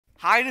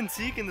hide and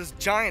seek in this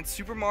giant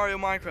Super Mario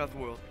Minecraft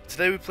world.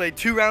 Today we played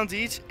 2 rounds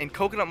each in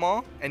Coconut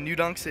Mall and New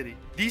Donk City.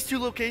 These 2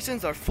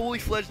 locations are fully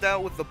fledged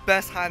out with the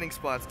best hiding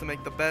spots to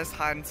make the best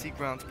hide and seek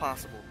rounds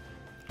possible.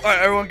 Alright,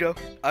 everyone go.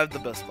 I have the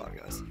best spot,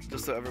 guys.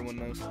 Just so everyone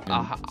knows.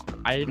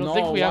 I don't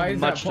think we have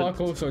much. Why is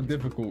that parkour so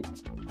difficult?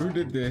 Who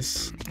did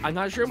this? I'm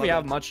not sure if we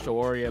have much to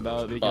worry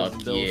about because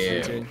Bill's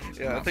switching.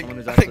 Yeah, I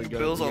think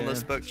Bill's on the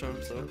spectrum,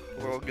 so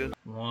we're all good.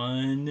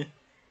 1,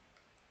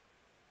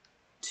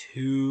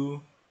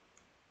 2,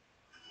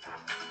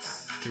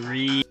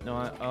 3.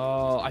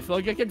 No, I feel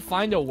like I can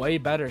find a way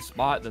better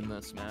spot than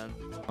this, man.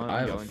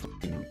 I have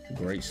a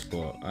great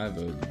spot. I have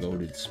a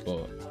loaded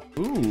spot.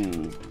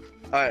 Ooh.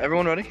 Alright,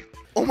 everyone ready?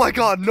 Oh my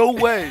god, no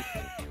way!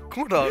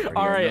 Come on.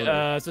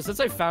 Alright, so since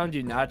I found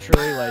you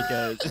naturally, like,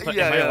 am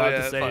I allowed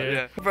to say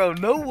it? Bro,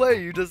 no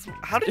way, you just,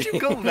 how did you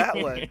go that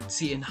way?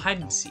 See, in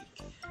hide and seek,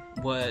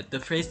 the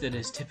phrase that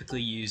is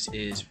typically used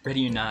is,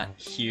 ready or not,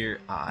 here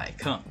I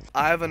come.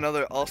 I have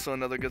also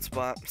another good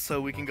spot, so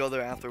we can go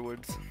there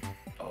afterwards.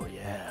 Oh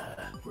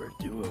yeah, we're a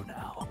duo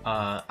now.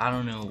 I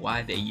don't know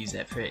why they use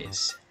that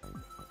phrase,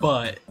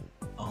 but,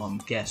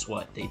 guess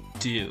what? They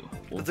do.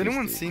 Has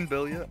anyone seen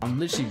Bill yet? I'm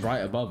literally right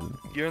above him.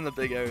 You're in the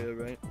big area,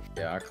 right?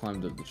 Yeah, I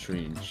climbed up the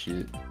tree and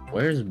shit.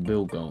 Where's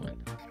Bill going?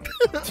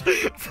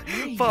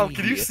 Bob,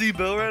 can you see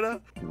Bill right now?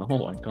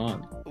 No, I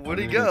can't. Where'd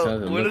he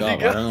go? Where did he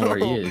go? I don't know where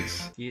he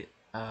is.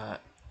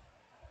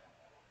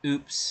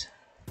 Oops.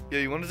 Yeah,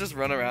 you want to just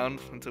run around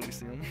until we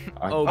see him?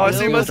 I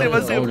see him, I see him,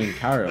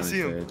 I see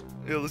him.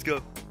 Yeah, let's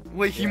go.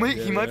 Wait, he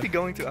might be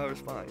going to our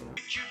spot.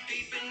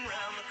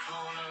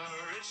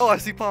 Oh, I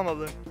see Palm up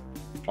there.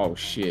 Oh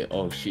shit,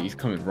 he's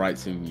coming right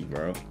to me,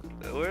 bro.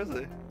 Where is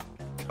he?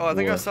 Oh, I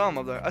think I saw him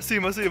up there. I see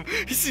him.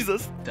 He sees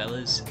us.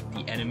 Fellas,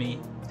 the enemy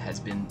has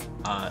been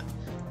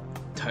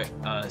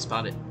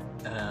spotted.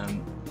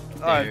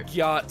 Alright,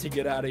 got to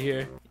get out of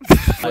here.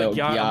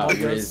 Yacht,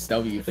 Riz,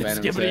 W,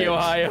 Phantom Skibbity,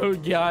 Ohio,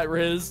 yacht,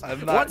 Riz.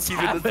 I'm not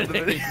keeping this in the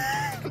video.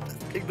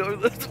 Ignore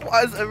this.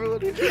 Why is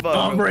everyone here?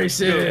 I'm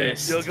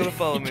racist. You're gonna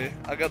follow me.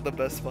 I got the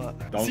best spot.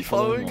 Is he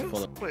following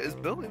us? Wait, is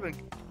Bill even...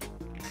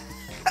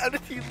 How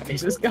did he...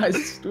 This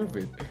guy's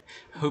stupid.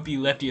 Hope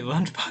you left your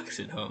lunchbox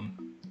at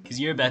home, because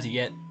you're about to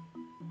get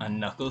a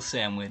knuckle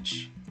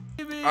sandwich.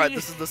 Alright,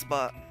 this is the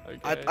spot.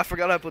 Okay. I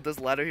forgot I put this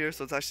ladder here,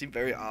 so it's actually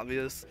very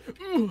obvious.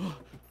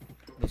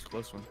 That's a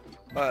close one.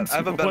 Alright, I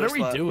have a better spot.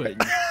 What are we doing?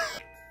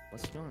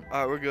 What's going on?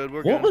 Alright, we're good,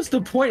 What was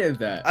the point of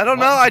that? I don't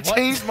know, I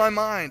changed my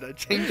mind.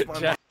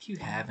 If you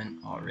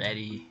haven't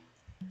already,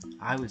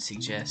 I would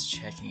suggest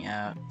checking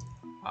out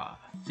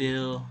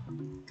Phil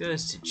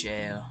Goes to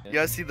Jail. You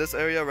guys see this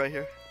area right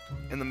here?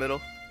 In the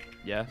middle?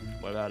 Yeah,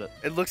 what about it?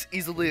 It looks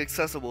easily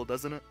accessible,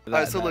 doesn't it?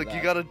 Alright, so look,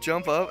 you gotta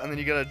jump up and then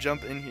you gotta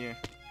jump in here.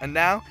 And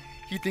now,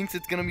 he thinks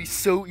it's gonna be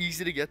so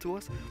easy to get to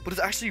us, but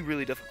it's actually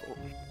really difficult.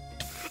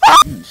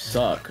 You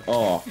suck.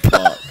 Oh,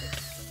 fuck.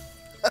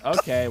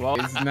 Okay, well,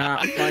 it's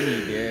not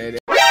funny, dude.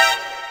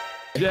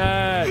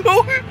 Dad!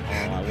 Oh,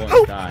 I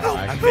won't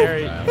die. I'm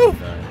very...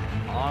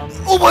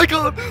 Oh my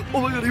god!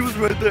 Oh my god, he was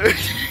right there.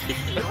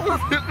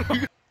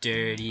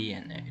 Dirty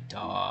and their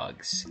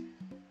dogs.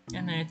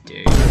 And their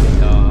dirty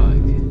dog.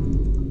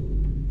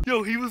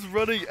 Yo, he was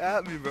running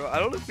at me, bro. I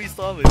don't know if he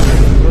saw me. He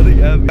was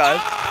running at me.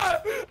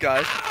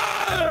 Guys.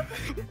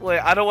 Wait,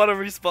 I don't want to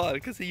respawn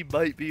because he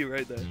might be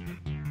right there.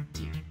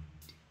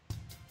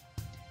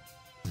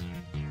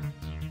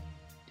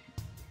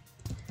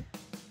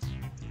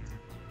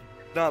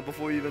 Not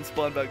before you even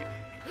spawn back.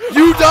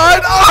 You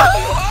died!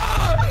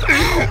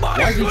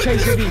 Why is he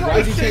chasing me? Why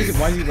is he chasing?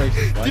 Why is he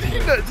racing? Did he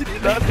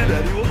not hit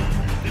anyone?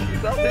 Did he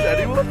not hit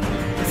anyone?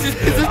 Is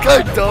this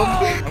guy dumb?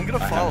 I'm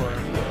gonna follow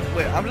him.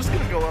 Wait, I'm just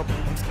gonna go up.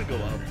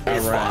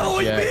 He's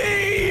following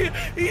me!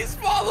 He's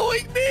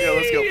following me! Yeah,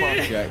 let's go, Pop.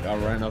 Jack, I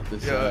ran up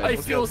this side. I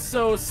feel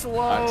so slow.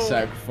 I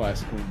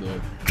sacrificed Cool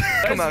Dog.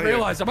 I just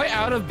realized, am I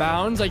out of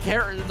bounds? I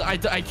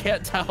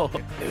can't tell.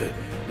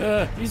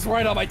 He's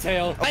right on my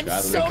tail. I'm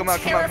so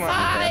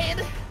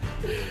terrified.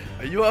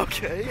 Are you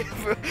okay?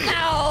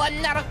 No,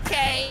 I'm not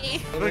okay.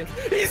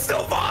 He's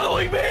still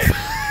following me.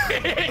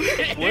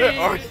 Where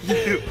are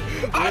you?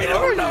 I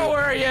don't know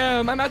where I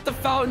am. I'm at the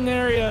fountain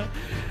area.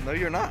 No,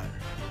 you're not.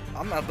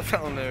 I'm not the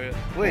fountain area.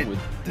 Wait,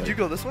 did you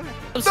go this way?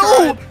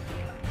 No!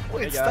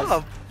 Wait, hey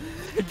stop.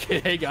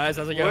 Hey guys,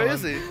 how's it going? Where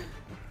is he?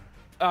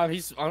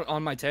 He's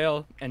on my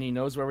tail, and he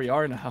knows where we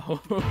are now.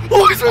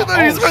 Oh, he's right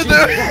there! He's right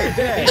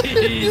there!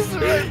 He's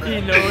right there!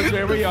 He knows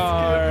where we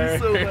are.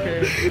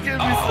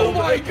 Oh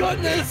my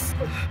goodness!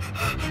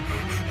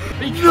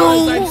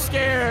 Because I'm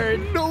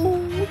scared. No!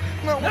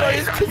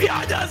 He's right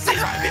behind us!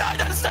 He's right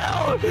behind us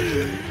now!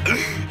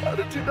 How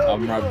did you know?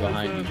 I'm right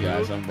behind you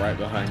guys. I'm right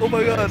behind you. Oh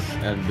my god!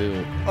 And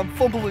Bill. I'm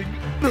fumbling.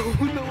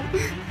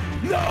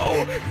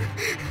 No!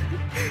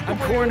 I'm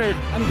cornered.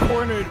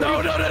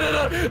 No!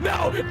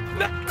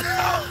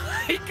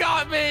 He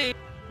got me!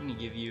 I'm gonna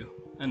give you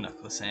a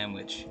knuckle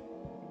sandwich.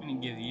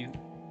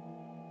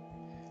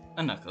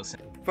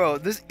 Bro,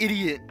 this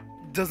idiot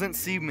doesn't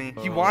see me.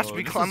 He watched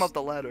me climb up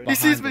the ladder. He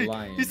sees me!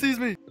 He sees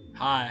me!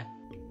 Hi.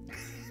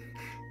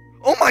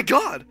 Oh my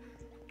god!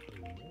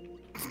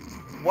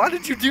 Why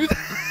did you do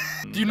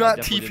that? Do I not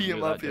definitely TP didn't him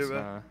do up that here, just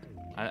bro. now.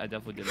 I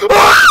definitely did.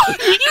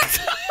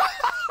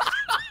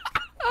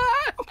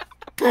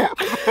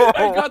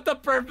 I got the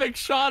perfect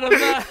shot of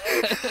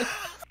that.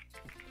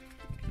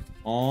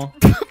 Oh,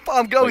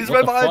 Palm, go. Wait, He's what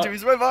right the behind fuck? you.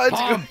 He's right behind you.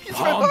 Palm, He's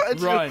Palm, right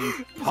behind run. you. He's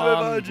right Palm,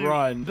 behind you.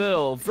 run.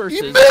 Bill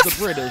versus missed.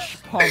 the British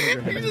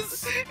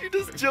pomegranates. He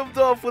just jumped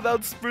off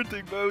without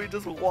sprinting, bro. He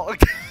just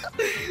walked.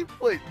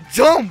 Wait,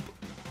 jump!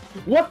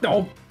 what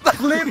the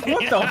flip?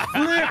 What the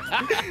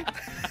flip?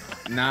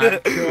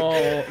 Not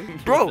cool.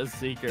 Bro, The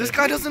secret. this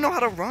guy doesn't know how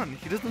to run.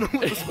 He doesn't know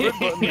what the sprint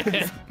button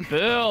is.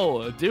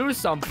 Bill, do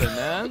something,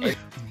 man. I'm gonna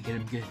get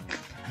him good.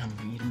 I'm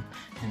gonna eat him,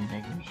 and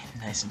they're gonna be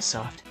nice and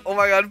soft. Oh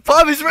my god,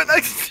 Pommy's right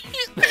next to you.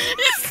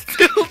 He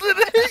still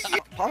didn't hit you.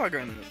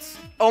 Pomegranates.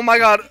 Oh my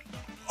god.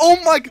 Oh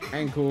my god.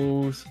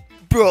 Ankles.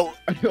 Bro,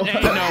 Ain't no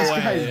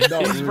way.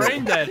 He's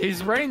brain dead.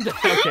 He's brain dead.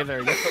 Okay, there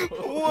you go.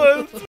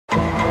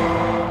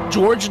 what?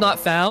 George not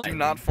found. Do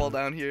not fall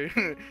down here.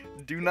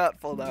 Do not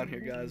fall down here,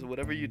 guys.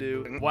 Whatever you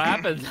do. What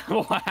happens?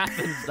 What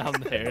happens down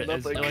there? Is,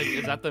 Nothing. like,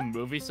 is that the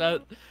movie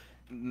set?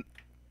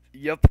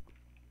 Yep.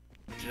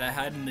 Should I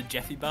hide in the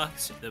Jeffy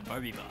box or the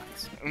Barbie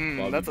box?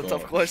 That's a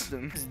tough box.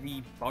 question. This is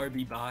the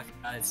Barbie box,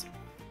 guys.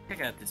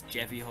 Check out this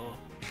Jeffy hole.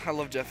 I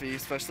love Jeffy,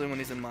 especially when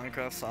he's in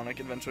Minecraft Sonic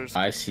Adventures.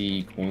 I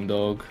see corn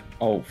dog.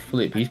 Oh,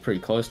 flip. He's pretty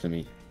close to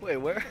me. Wait,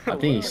 where? I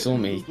think he saw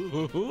me.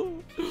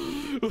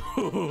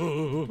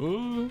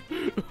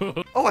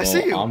 Oh, I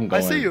see you. I'm I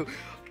see going. you.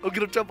 I'm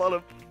gonna jump on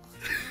him.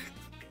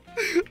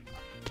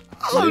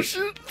 Oh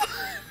shit!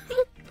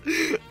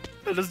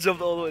 I just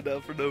jumped all the way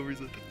down for no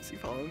reason. Is he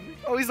following me?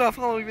 Oh, he's not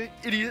following me,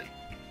 idiot.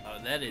 Oh,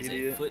 that is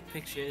Idiot. a foot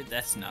picture.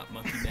 That's not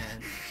Monkey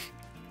Man.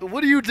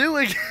 What are you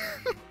doing?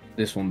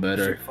 This one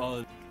better. Should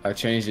follow I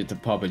changed it to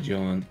Papa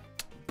John.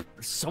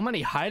 So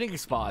many hiding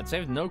spots. I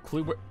have no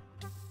clue where.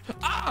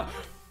 Ah!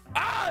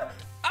 Ah!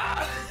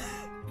 Ah!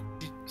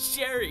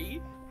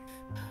 Sherry.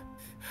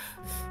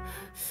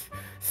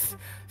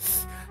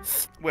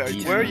 Where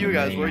He's are you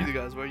guys? amazing. Where are you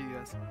guys? Where are you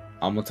guys?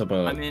 I'm on top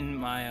of I'm in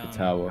my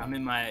tower. I'm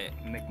in my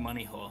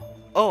McMoney hole.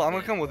 Oh, I'm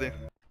gonna come with you.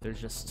 There's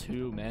just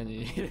too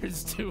many.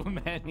 There's too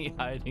many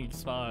hiding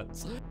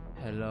spots.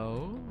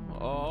 Hello?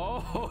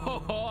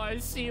 Oh, I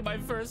see my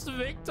first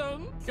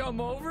victim. Come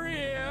over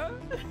here.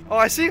 Oh,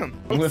 I see him.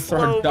 I'm gonna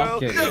throw a duck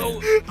bro.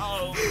 again.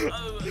 Oh,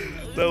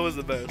 That was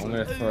the best. I'm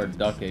gonna throw a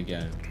duck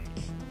again.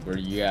 Where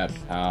you at,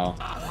 pal?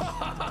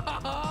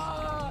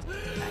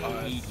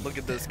 Alright, look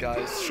at this,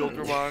 guys.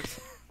 Shoulder box.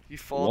 You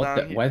fall What down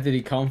the? here. Where did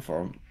he come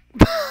from?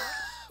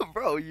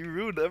 Bro, you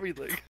ruined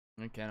everything.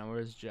 Okay, now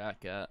where's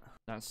Jack at?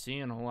 Not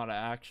seeing a whole lot of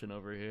action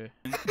over here.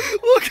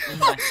 Look!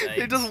 my He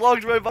sight. just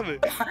walked right by me.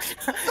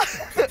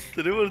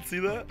 Did anyone see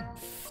that?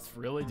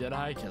 Really? Did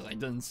I? Because I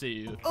didn't see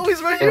you. Oh,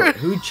 he's right Oh, here!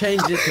 who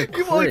changed it to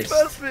You walked Chris?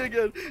 past me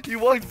again. You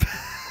walked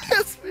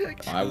past me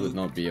again. I would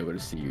not be able to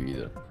see you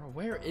either. Bro,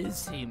 where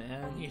is he,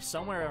 man? He's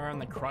somewhere around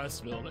the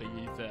crust building,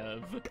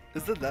 Ethan.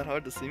 Is it that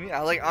hard to see me?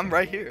 I'm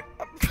right here.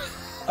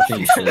 I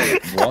think he saw you.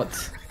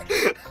 What?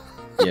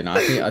 Yeah, no,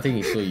 I think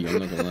he saw you. I'm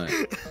not gonna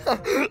lie.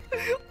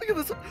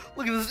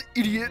 Look at this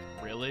idiot.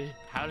 Really?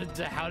 How did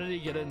he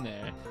get in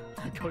there?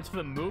 Go to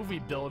the movie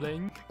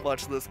building.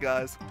 Watch this,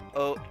 guys.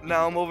 Oh,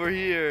 now I'm over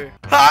here.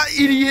 Ha!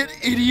 Idiot!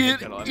 Idiot!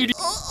 Get on. Idiot!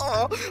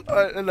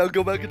 Alright, and now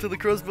go back into the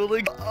crust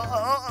building.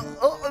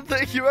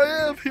 Here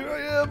I am! Here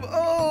I am!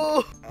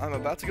 Oh! I'm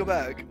about to go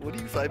back. What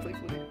are you cycling?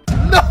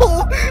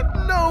 No!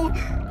 No!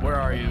 Where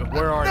are you?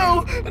 Where are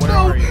No! you? Where No!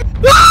 are you?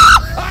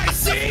 I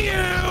see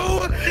you!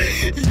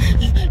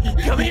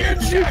 Come here,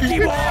 Jackie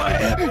boy!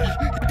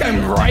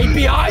 I'm right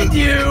behind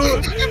you!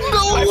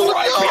 No! I'm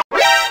right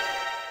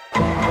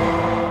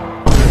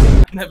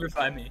Never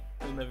find me.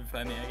 You'll never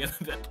find me. I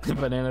got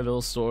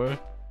Bananaville store.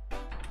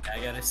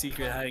 a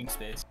secret hiding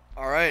space.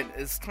 Alright,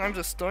 it's time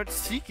to start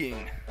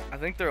seeking. I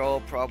think they're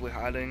all probably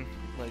hiding,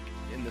 like,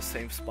 in the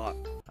same spot.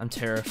 I'm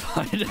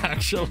terrified,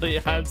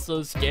 actually. I'm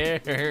so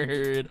scared.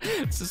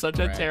 This is such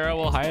a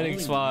terrible hiding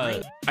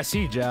spot. I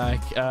see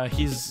Jack.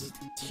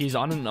 He's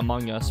on an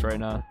Among Us right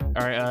now.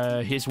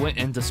 Alright, he's went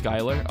into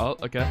Skylar. Oh,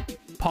 okay.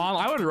 Palm,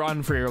 I would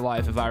run for your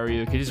life if I were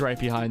you, because he's right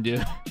behind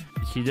you.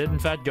 He did, in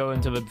fact, go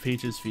into the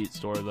Peach's Feet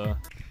store, though.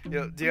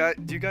 Yo, do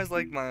you guys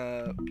like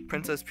my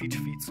Princess Peach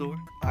feet store?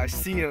 I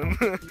see him.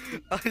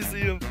 I see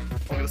him.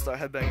 I'm gonna start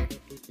headbanging.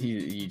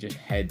 He just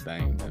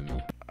headbanged at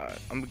me. Alright,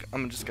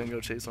 I'm just gonna go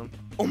chase him.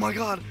 Oh my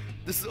god,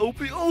 this is OP.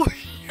 Oh,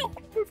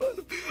 I found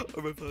him.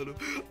 I found him.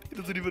 He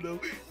doesn't even know.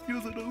 He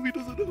doesn't know. He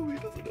doesn't know. He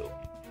doesn't know.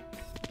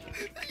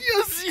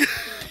 Yes. Yes.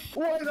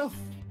 Where the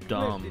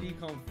Dumb. did he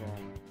come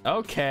from?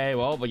 Okay,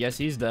 well, I guess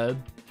he's dead.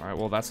 Alright,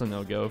 well, that's a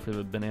no-go for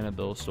the Banana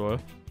Bill store.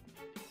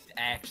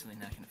 Actually,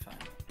 not gonna find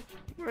me.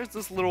 Where's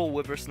this little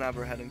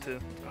whippersnapper heading to?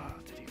 Oh,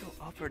 did he go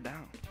up or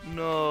down?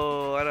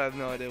 No, I have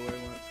no idea where he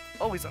went.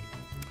 Oh, he's up.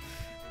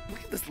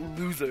 Look at this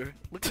loser.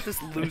 Look at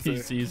this loser. He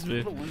sees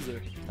me. What a loser.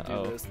 Do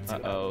Uh-oh, this, see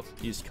what uh-oh.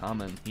 happens. He's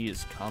coming. He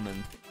is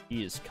coming.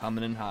 He is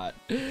coming in hot.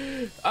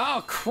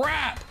 Oh,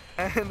 crap!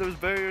 And there's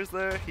barriers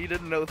there. He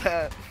didn't know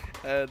that.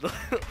 And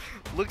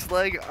looks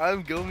like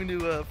I'm going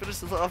to finish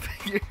this off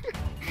here.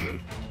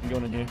 I'm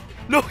going in here.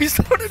 No, he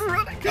started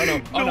running. Oh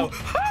no! Oh no!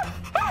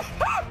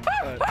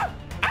 Alright.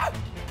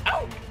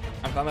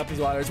 I'm climbing up these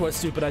ladders. What a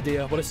stupid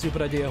idea! What a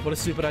stupid idea! What a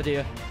stupid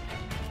idea!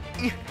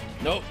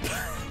 Nope.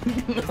 Does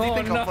he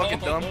think I'm fucking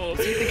dumb?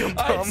 Does he think I'm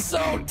dumb? I'm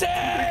so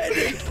dead!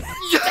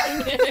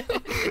 Yeah.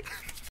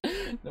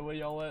 The way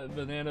y'all let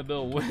Banana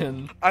Bill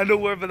win. I know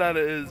where Banana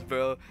is,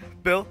 bro.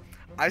 Bill,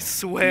 I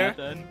swear, Not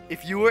dead.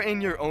 if you were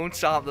in your own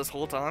shop this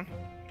whole time,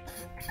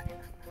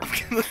 I'm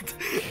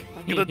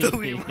gonna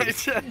delete my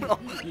channel.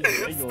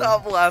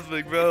 Stop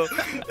laughing, bro.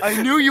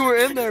 I knew you were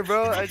in there,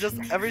 bro.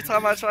 Every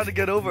time I tried to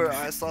get over,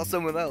 I saw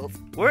someone else.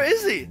 Where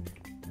is he?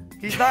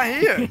 He's not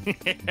here.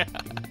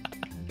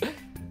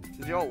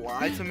 Did y'all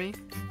lie to me?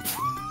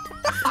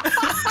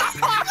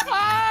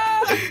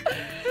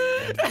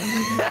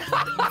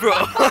 Bro.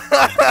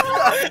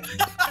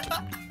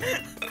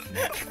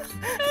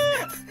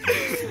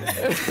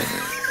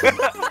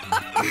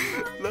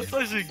 That's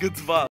actually a good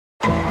spot.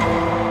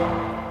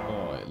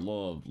 Oh, I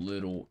love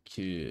little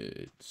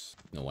kids.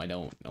 No, I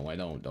don't. No, I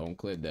don't. Don't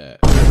clip that.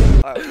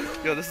 Alright,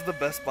 yo, this is the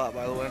best spot,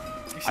 by the way.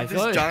 You see I these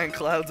feel like- giant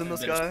clouds in the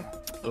sky?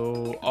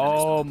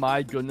 Oh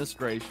my goodness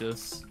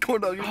gracious.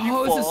 Corn dog, if you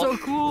Oh, fall, this is so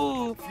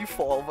cool. if you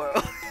fall, bro.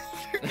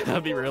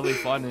 That'd be really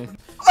funny.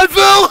 I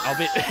fell! I'll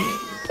be.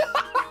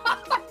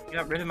 You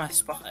got rid of my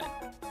spot.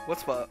 What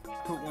spot?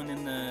 Put one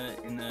in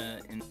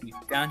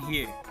down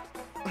here.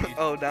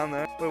 Oh, down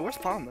there. Wait, where's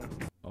Palm then?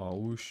 I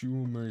wish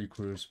you a Merry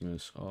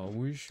Christmas. I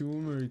wish you a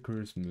Merry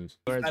Christmas.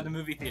 At the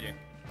movie theater.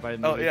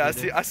 Oh yeah,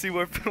 I see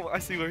where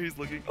he's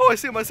looking. Oh, I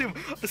see him.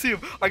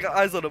 I got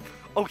eyes on him.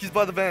 Oh, he's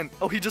by the van.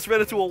 Oh, he just ran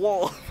into a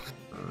wall.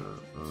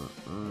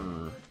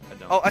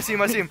 Oh, I see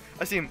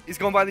him. He's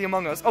going by the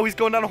Among Us. Oh, he's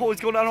going down a hole.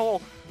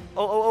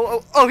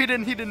 Oh, he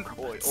didn't.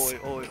 Oi.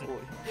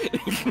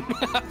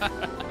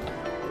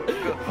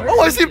 Oh,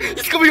 I see him.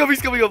 He's coming up.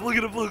 Look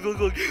at him. Look.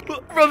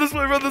 Run this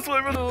way.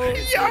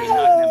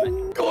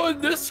 Yo!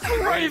 Goodness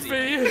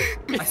gravy.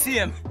 I see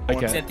him.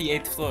 Okay. He's at the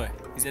 8th floor.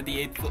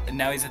 And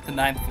now he's at the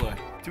 9th floor.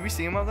 Do we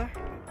see him up there?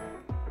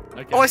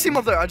 Okay. Oh, I see him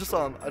up there. I just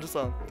saw him.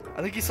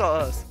 I think he saw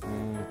us.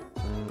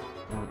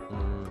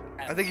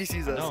 I think he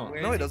sees us. No.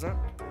 No, he doesn't.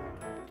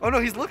 Oh no,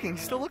 he's looking.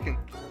 He's still looking.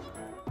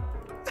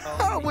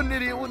 What an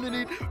idiot.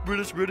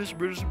 British. Oi.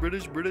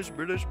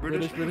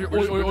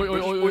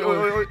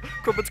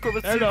 Crumpets.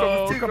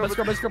 Hello.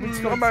 Crumpets.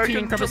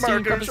 American.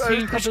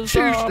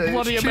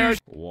 Bloody American.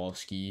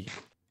 Walski.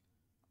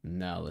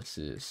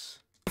 Analysis.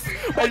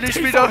 At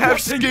least we don't have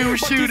school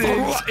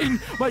shootings.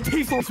 My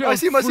teeth will I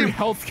see him. free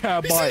health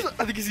care, but I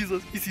think he sees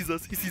us. He sees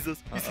us.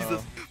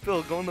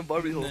 Phil, go in the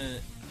Barbie hole.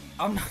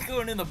 I'm not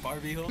going in the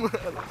Barbie hole.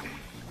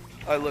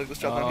 Alright, look, let's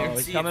drop down oh, here.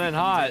 he's coming in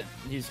hot.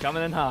 He's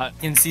coming in hot.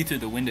 You can see through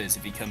the windows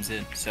if he comes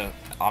in, so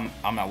I'm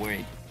not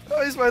worried.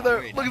 Oh, he's right there.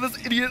 Alright. Look at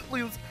this idiot.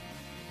 Look at this.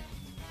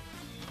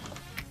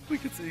 We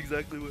can see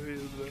exactly where he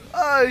is, man.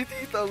 Ah, he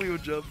thought we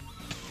would jump.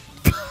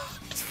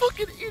 This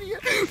fucking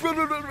idiot. Run.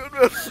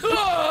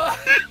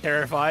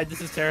 Terrified. This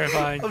is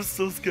terrifying. I'm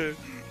so scared.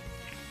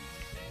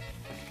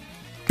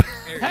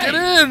 Hey, Get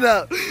in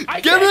now.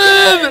 I Get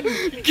can't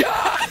in.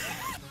 God.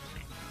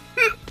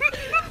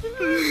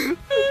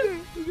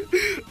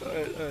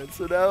 Alright,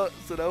 so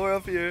now we're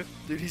up here.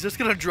 Dude, he's just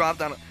gonna drop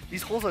down.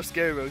 These holes are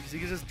scary, bro, because he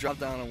can just drop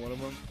down on one of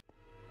them.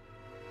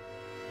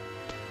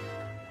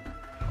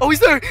 Oh, he's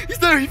there!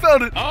 He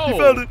found it!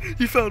 Oh.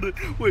 He found it!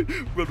 Wait,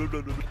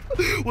 run.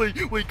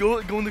 Wait, go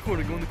in the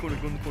corner, Go in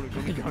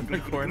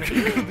the corner.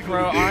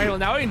 Bro, alright, well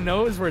now he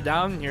knows we're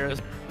down here.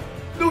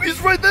 No,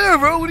 he's right there,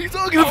 bro! What are you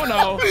talking about?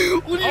 no.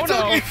 What are you Oh,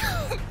 talking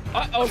no.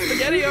 Uh-oh,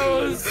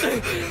 SpaghettiOs!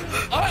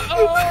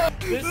 Uh-oh!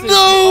 This is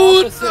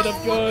No! the opposite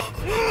of good.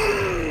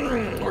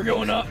 We're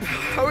going up.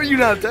 How are you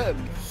not dead?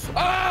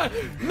 Ah!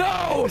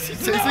 No! Is he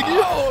chasing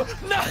you?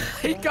 No!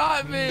 He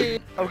got me!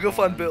 I'll go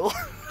find Bill.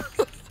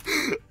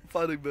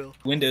 Finding Bill.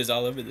 Windows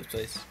all over this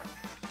place.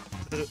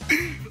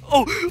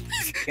 Oh,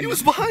 he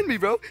was behind me,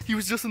 bro. He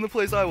was just in the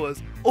place I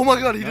was. Oh my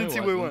god, he didn't see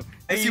where he went.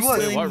 Are Yes, you he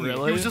was. silly? What,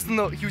 really? He was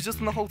just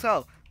in the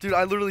hotel. Dude,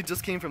 I literally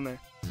just came from there.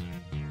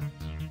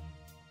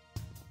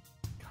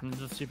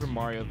 Tons of Super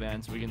Mario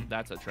vans.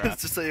 That's a trap.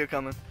 Just say you're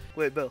coming.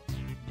 Wait, Bill.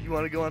 You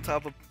want to go on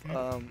top of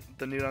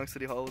the New Donk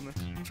City Hall with me?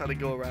 Try to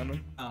go around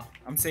them. Oh,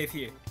 I'm safe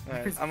here.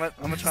 Alright, I'm gonna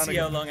try to see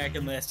how long I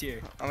can last here.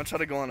 I'm gonna try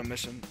to go on a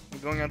mission. I'm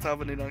going on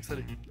top of New Donk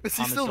City. Is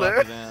he Thomas still still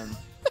at there? the van.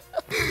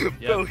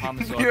 Bro, Yeah,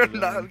 Thomas still at you're the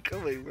van. not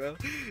coming, bro.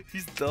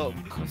 He's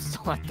dumb. I'm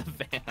still at the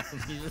van.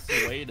 He's just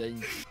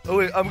waiting. Oh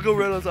wait, I'm gonna go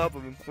right on top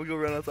of him.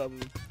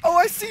 Oh,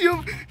 I see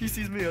him. He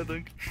sees me, I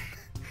think.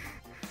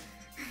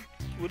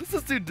 What is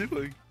this dude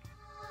doing?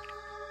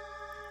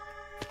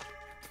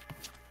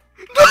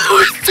 No,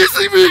 he's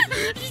chasing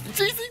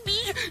me.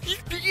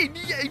 He's beating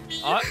me.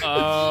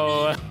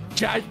 Uh-oh.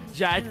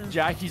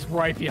 Jack, he's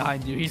right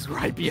behind you. He's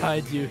like No,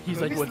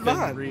 he's within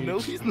not. reach. No,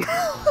 he's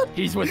not.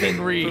 He's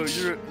within reach.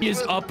 you're- He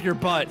is up your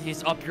butt.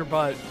 He's up your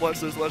butt. Watch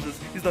this.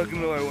 He's not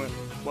gonna know where I went.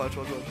 Watch.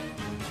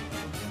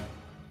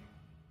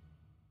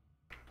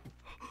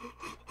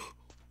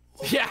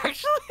 Yeah,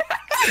 actually.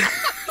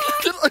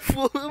 Did I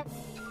fool him?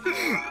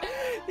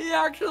 He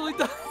actually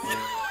does.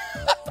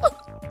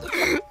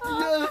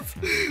 Yes!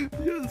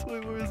 Yes,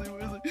 wait, where is he?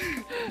 Where is he?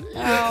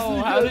 Ow,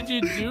 Yes, how yes. did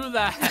you do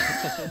that?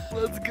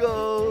 Let's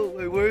go!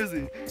 Wait, where is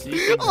he?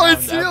 Secret Oh, I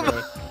round see him!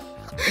 ever.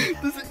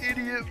 This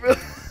idiot, bro.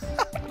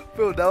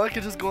 Bro, now I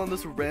can just go on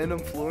this random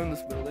floor in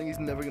this building. He's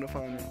never gonna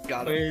find me.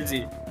 Got Where him. is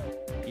he?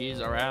 He's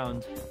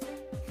around.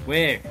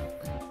 Where?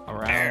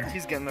 Around.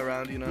 He's getting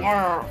around, you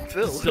know.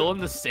 Phil. Still in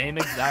the same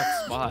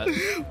exact spot.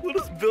 What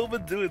has Bill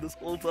been doing this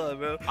whole time,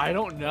 bro? I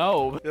don't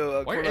know.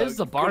 Yo, Where Kodak, is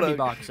the Barbie Kodak.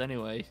 box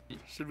anyway?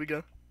 Should we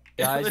go?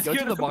 Guys, Let's go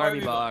to the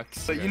Barbie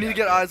box. But you need to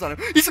get eyes on him.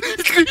 He's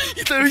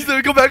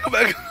there. Go back. Go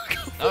back.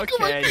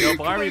 Okay, no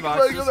Barbie Go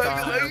box back, this go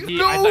back, time. go back. He,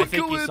 No, I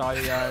think go he in. saw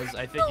you guys.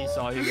 I think he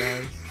saw you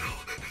guys.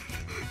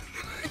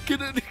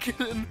 Get in.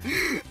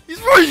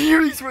 He's right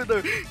here. He's right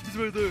there.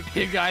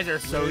 You guys are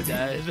so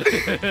dead.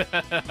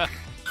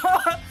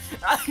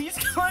 He's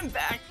going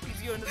back.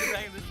 He's going to the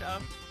back of the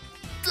shop.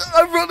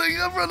 I'm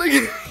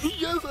running.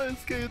 Yes, I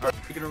escaped.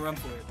 You're gonna run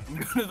for it. I'm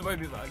going to the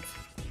Barbie box.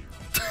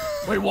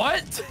 Wait,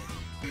 what?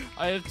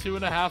 I have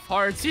 2.5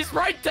 hearts. He's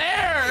right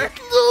there.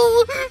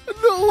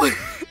 No.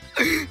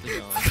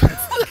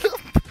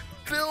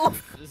 Bill.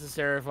 This is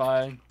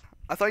terrifying.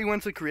 I thought you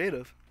went to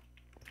creative.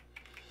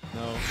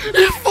 No.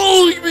 He's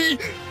following me.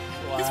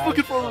 He's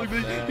fucking following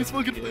me. He's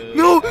fucking.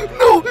 No.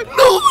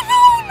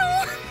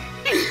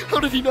 How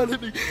did he not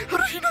hit me?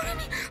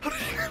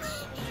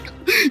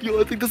 Yo,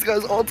 I think this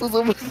guy's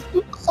autism.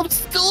 I'm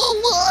still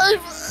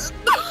alive.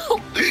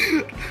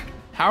 No.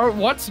 How?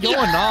 What's going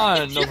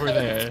on over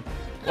there?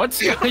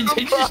 What's going? Did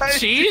you just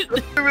cheat?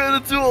 I ran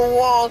into a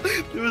wall.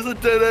 There was a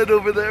dead end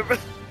over there.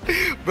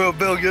 Bro,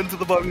 Bill, get into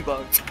the Barbie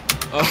box.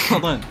 Oh,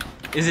 hold on.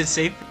 Is it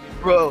safe?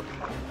 Bro.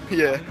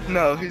 Yeah.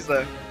 No, he's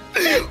there.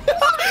 You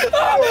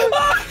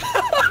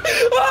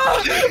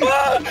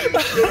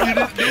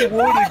didn't, no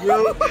warning,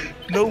 bro.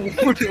 No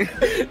warning.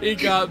 He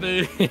got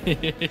me.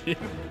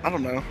 I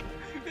don't know.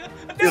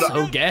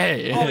 So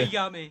gay. Oh, you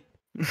got me.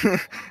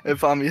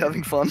 If I'm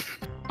having fun.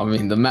 I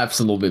mean, the map's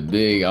a little bit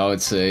big, I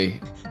would say.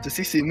 Does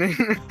he see me?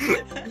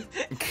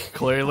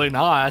 Clearly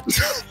not.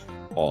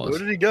 Where Pause.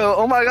 did he go?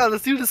 Oh my god,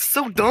 this dude is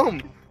so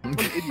dumb.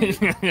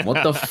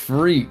 What the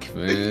freak,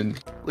 man?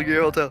 Look at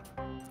your hotel.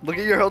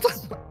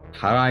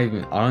 How do I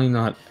even? I don't even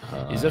know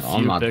how. He's a I'm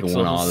few not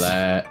doing all pixels.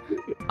 that.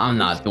 I'm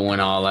not doing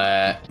all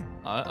that.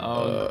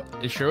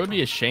 It sure would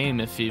be a shame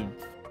if he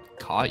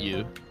caught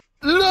you.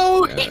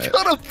 No, he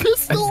got a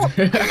pistol.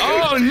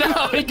 Oh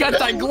no, he got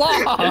that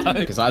Glock.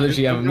 Because I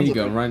literally have a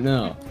minigun right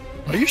now.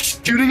 Are you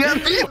shooting at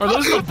me? Are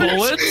those the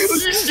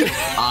bullets?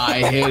 I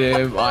hit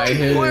him.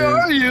 Where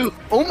are you?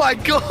 Oh my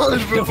god,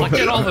 bro. Look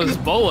at all those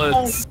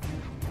bullets.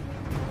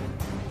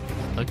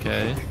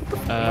 Okay.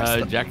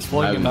 Jack's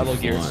playing a Having Metal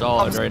Gear fun.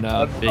 Solid right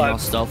now, being all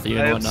stealthy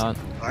and whatnot.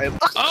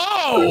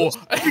 Oh!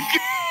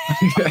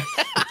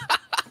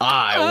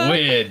 I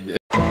win.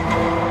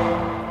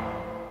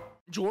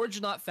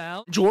 George not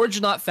found.